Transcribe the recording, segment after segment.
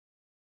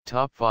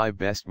Top 5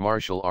 Best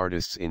Martial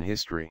Artists in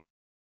History.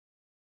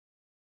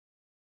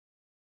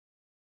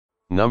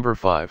 Number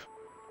 5.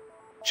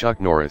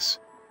 Chuck Norris.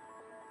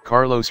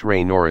 Carlos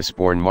Ray Norris,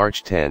 born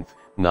March 10,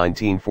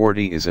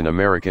 1940, is an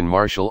American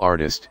martial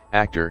artist,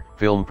 actor,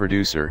 film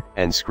producer,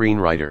 and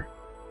screenwriter.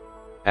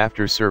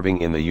 After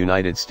serving in the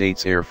United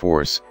States Air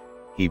Force,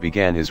 he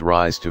began his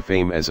rise to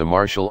fame as a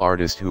martial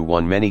artist who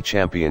won many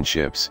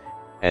championships,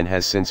 and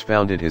has since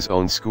founded his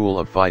own school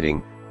of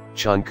fighting,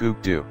 Chun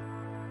Kuk Do.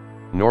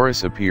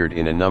 Norris appeared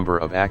in a number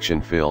of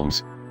action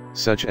films,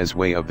 such as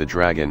Way of the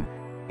Dragon,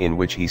 in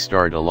which he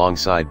starred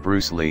alongside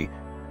Bruce Lee,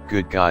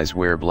 Good Guys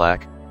Wear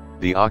Black,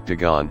 The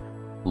Octagon,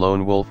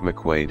 Lone Wolf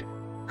McQuade,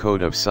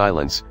 Code of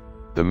Silence,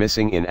 The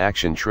Missing in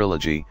Action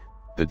trilogy,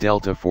 The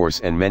Delta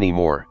Force, and many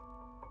more.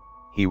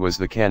 He was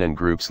the Cannon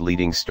Group's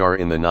leading star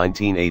in the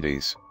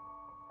 1980s.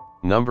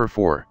 Number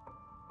 4.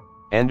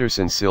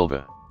 Anderson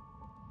Silva.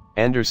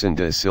 Anderson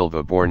da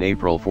Silva, born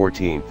April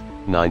 14,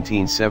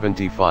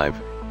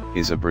 1975,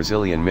 is a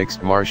Brazilian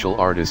mixed martial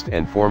artist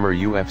and former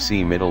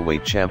UFC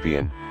middleweight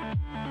champion.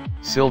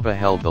 Silva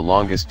held the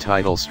longest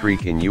title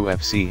streak in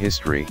UFC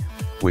history,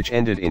 which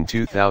ended in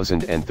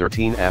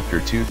 2013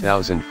 after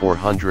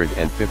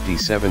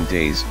 2,457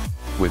 days,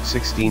 with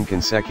 16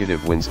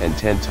 consecutive wins and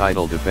 10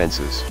 title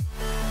defenses.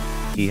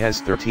 He has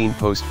 13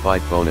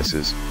 post-fight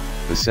bonuses,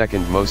 the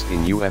second most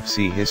in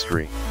UFC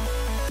history.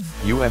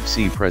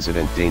 UFC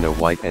President Dana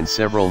White and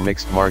several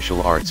mixed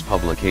martial arts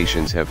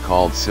publications have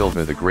called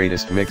Silva the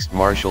greatest mixed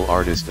martial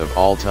artist of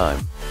all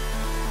time.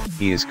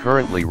 He is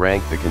currently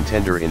ranked the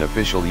contender in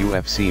official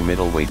UFC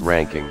middleweight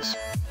rankings.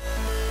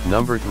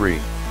 Number 3.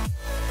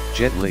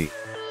 Jet Li.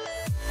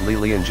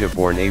 Lilian Jia,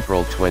 born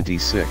April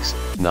 26,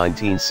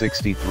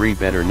 1963,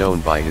 better known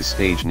by his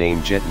stage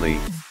name Jet Li,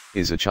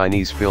 is a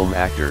Chinese film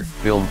actor,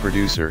 film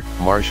producer,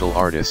 martial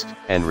artist,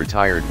 and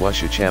retired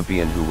Wushu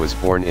champion who was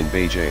born in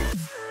Beijing.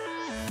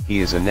 He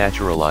is a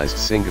naturalized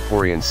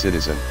Singaporean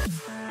citizen.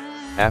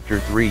 After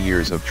 3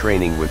 years of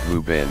training with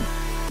Wu Bin,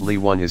 Li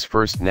won his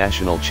first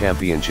national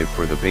championship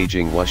for the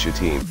Beijing Wushu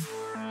team.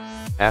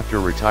 After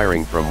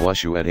retiring from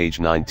Wushu at age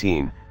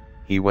 19,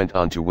 he went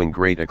on to win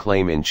great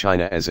acclaim in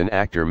China as an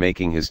actor,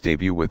 making his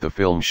debut with the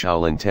film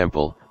Shaolin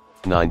Temple,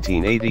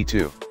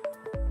 1982.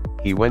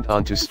 He went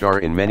on to star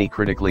in many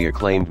critically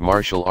acclaimed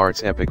martial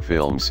arts epic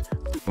films,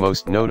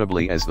 most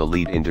notably as the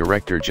lead in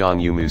director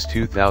Zhang Yimou's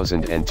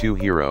 2002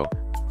 hero,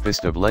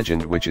 Fist of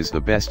Legend, which is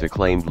the best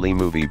acclaimed Li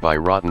movie by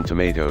Rotten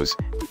Tomatoes,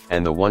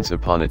 and the Once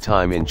Upon a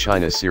Time in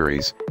China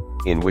series,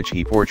 in which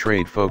he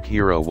portrayed folk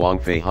hero Wang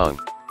Fei Hung.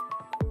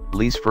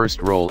 Li's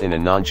first role in a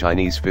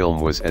non-Chinese film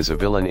was as a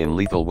villain in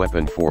Lethal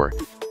Weapon 4,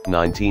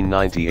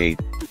 1998,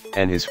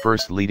 and his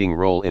first leading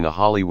role in a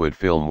Hollywood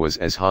film was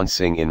as Han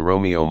Sing in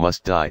Romeo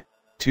Must Die,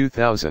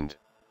 2000.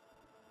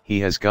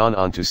 He has gone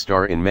on to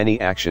star in many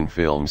action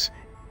films,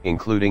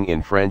 including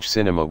in French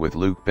cinema with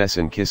Luc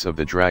Besson Kiss of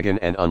the Dragon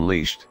and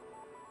Unleashed.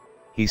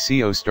 He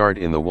co-starred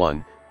in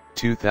The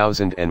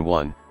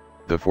 2001,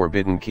 The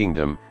Forbidden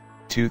Kingdom,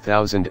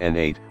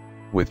 2008,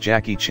 with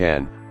Jackie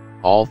Chan,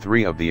 all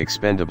 3 of the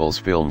Expendables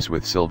films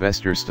with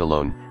Sylvester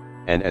Stallone,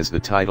 and as the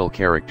title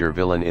character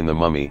villain in The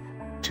Mummy,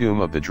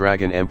 Tomb of the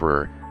Dragon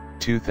Emperor,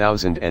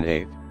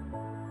 2008.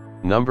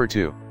 Number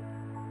 2.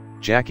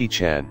 Jackie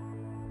Chan.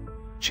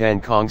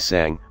 Chan Kong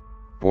Sang,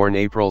 born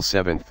April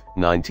 7,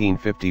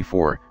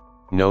 1954,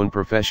 known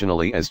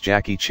professionally as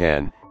Jackie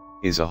Chan,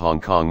 is a Hong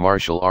Kong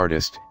martial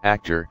artist,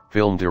 actor,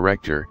 film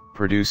director,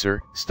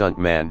 producer,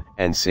 stuntman,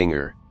 and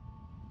singer.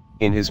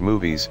 In his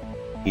movies,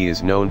 he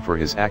is known for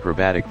his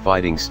acrobatic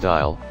fighting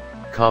style,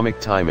 comic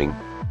timing,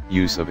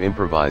 use of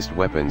improvised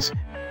weapons,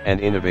 and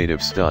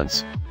innovative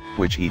stunts,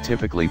 which he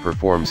typically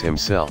performs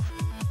himself.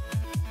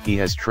 He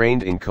has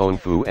trained in Kung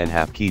Fu and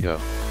Hapkido.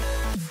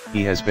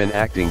 He has been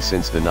acting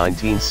since the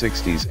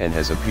 1960s and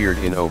has appeared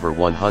in over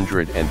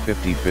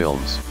 150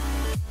 films.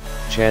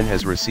 Chan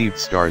has received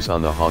stars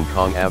on the Hong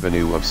Kong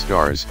Avenue of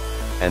Stars,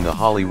 and the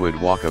Hollywood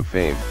Walk of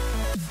Fame.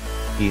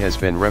 He has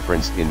been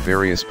referenced in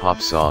various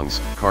pop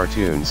songs,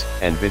 cartoons,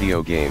 and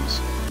video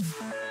games.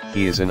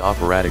 He is an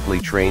operatically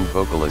trained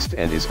vocalist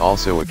and is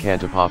also a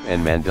cantopop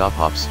and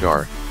mandopop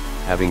star,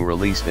 having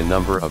released a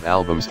number of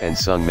albums and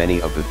sung many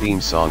of the theme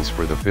songs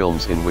for the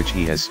films in which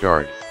he has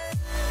starred.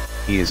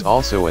 He is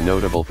also a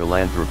notable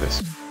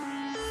philanthropist.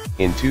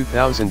 In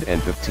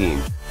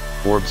 2015,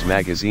 Forbes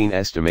magazine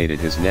estimated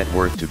his net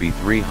worth to be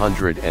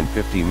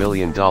 $350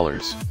 million.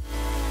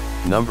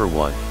 Number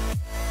 1.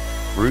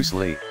 Bruce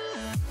Lee.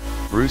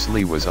 Bruce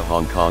Lee was a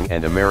Hong Kong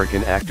and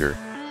American actor,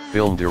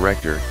 film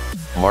director,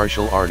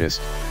 martial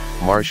artist,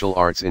 martial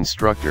arts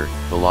instructor,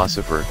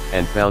 philosopher,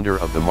 and founder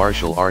of the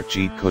martial art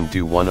Jeet Kune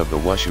Do, one of the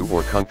Wushu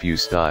or Kung Fu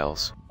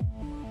styles.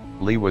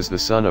 Lee was the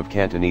son of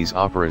Cantonese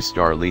opera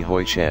star Li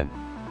Hoi Chen.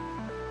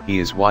 He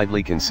is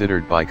widely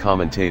considered by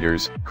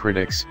commentators,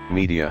 critics,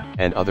 media,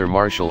 and other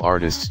martial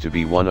artists to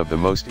be one of the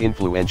most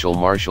influential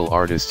martial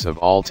artists of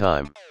all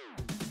time.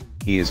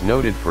 He is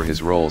noted for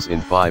his roles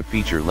in 5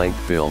 feature-length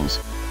films,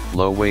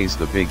 Lo Wei's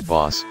The Big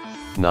Boss,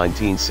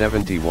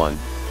 1971,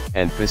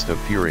 and Fist of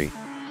Fury,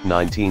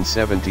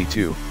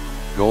 1972,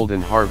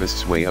 Golden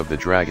Harvest's Way of the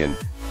Dragon,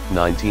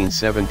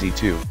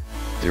 1972,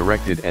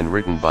 directed and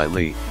written by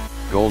Lee.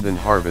 Golden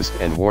Harvest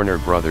and Warner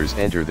Brothers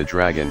Enter the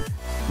Dragon,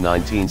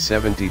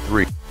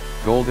 1973.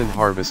 Golden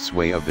Harvest's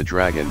Way of the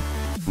Dragon,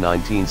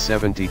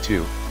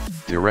 1972,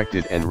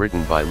 directed and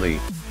written by Lee.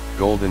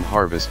 Golden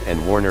Harvest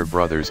and Warner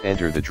Brothers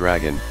Enter the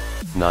Dragon,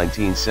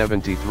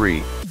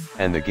 1973,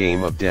 and The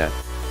Game of Death,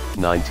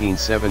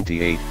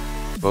 1978,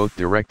 both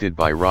directed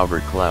by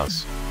Robert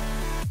Klaus.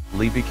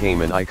 Lee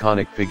became an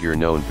iconic figure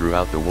known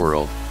throughout the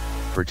world,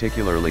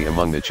 particularly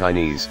among the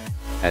Chinese,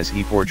 as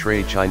he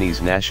portrayed Chinese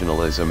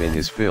nationalism in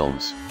his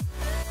films.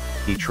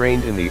 He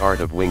trained in the art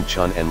of Wing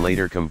Chun and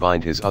later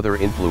combined his other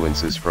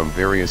influences from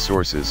various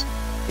sources,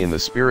 in the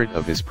spirit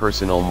of his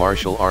personal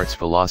martial arts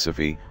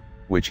philosophy,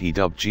 which he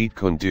dubbed Jeet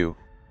Kune Do,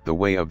 the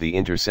way of the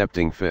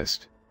intercepting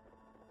fist.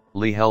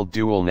 Lee held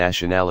dual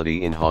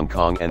nationality in Hong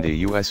Kong and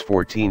the US.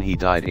 He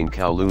died in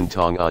Kowloon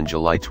Tong on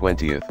July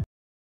 20.